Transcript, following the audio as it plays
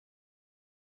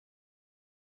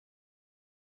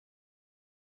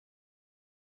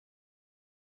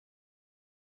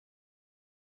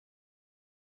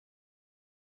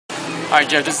Alright,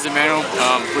 Jeff, this is Emmanuel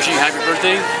wishing you a happy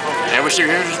birthday, and I wish you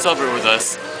were here to celebrate with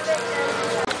us.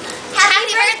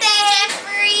 Happy birthday,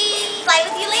 Jeffrey! Fly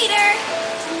with you later.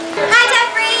 Hi,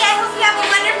 Jeffrey. I hope you have a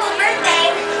wonderful birthday.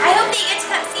 I hope that you get to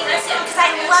come see me soon, because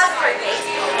I love birthdays.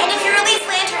 And if you release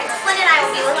lanterns, Flynn and I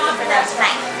will be looking for them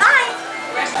tonight. Bye!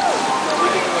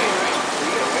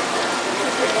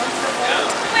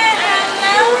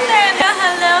 Well,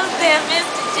 hello there,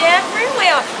 Mr. Jeffrey.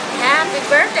 Well, happy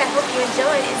birthday. I hope you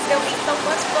enjoyed it. It's going to be so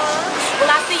much fun.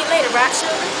 Well, I'll see you later, right,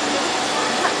 sugar?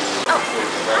 Oh,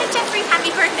 hi, Jeffrey.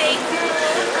 Happy birthday.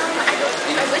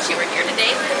 I wish you were here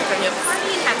today. We could have a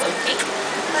party and have some cake.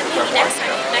 But maybe next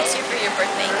year for your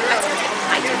birthday. That's okay.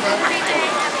 Hi, Jeffrey. Happy birthday.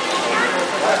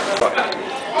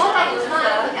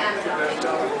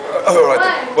 Oh, all right.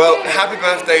 Well, happy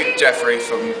birthday, Jeffrey,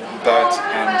 from Bert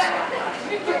and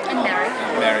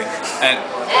Mary, and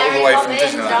all the way from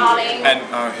Disneyland. And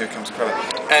oh, here comes Cruella.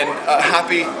 And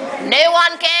happy. No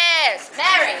one cares.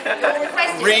 Mary.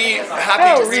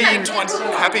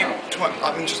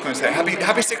 I'm just going to say happy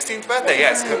 16th birthday.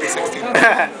 Yes, happy 16th.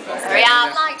 Sorry,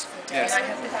 I'm late. Yes.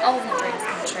 All the dreams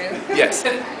come true. Yes.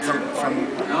 From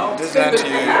Disneyland to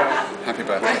you, happy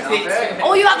birthday.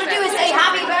 All you have to do is say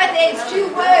happy birthday. It's 2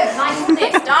 words. Nice and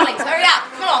this, darlings. Hurry up.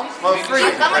 Come on. Well, 3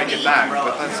 You come with break me. it back, but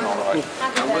that's not right.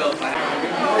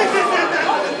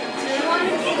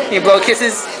 You blow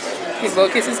kisses? You blow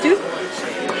kisses too?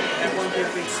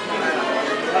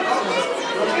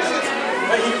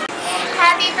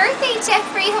 Happy birthday,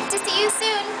 Jeffrey. Hope to see you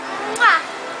soon. Mwah.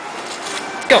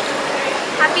 Go.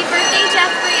 Happy birthday,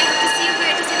 Jeffrey. I hope to see you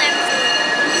here at Disneyland soon.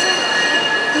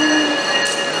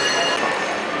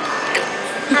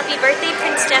 Happy birthday,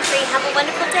 Prince Jeffrey. Have a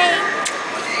wonderful day.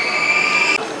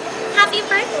 Happy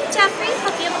birthday, Jeffrey.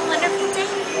 Hope you have a wonderful day.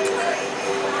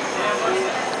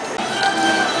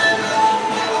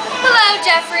 Hello,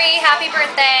 Jeffrey. Happy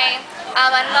birthday.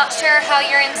 I'm not sure how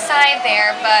you're inside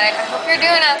there, but I hope you're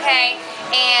doing okay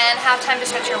and have time to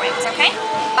stretch your wings, okay?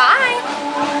 Bye.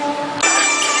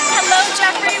 Hello,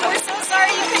 Jeffrey. We're so sorry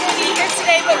you couldn't be here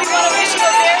today, but we want to wish you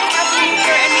a very happy New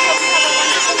Year, and we hope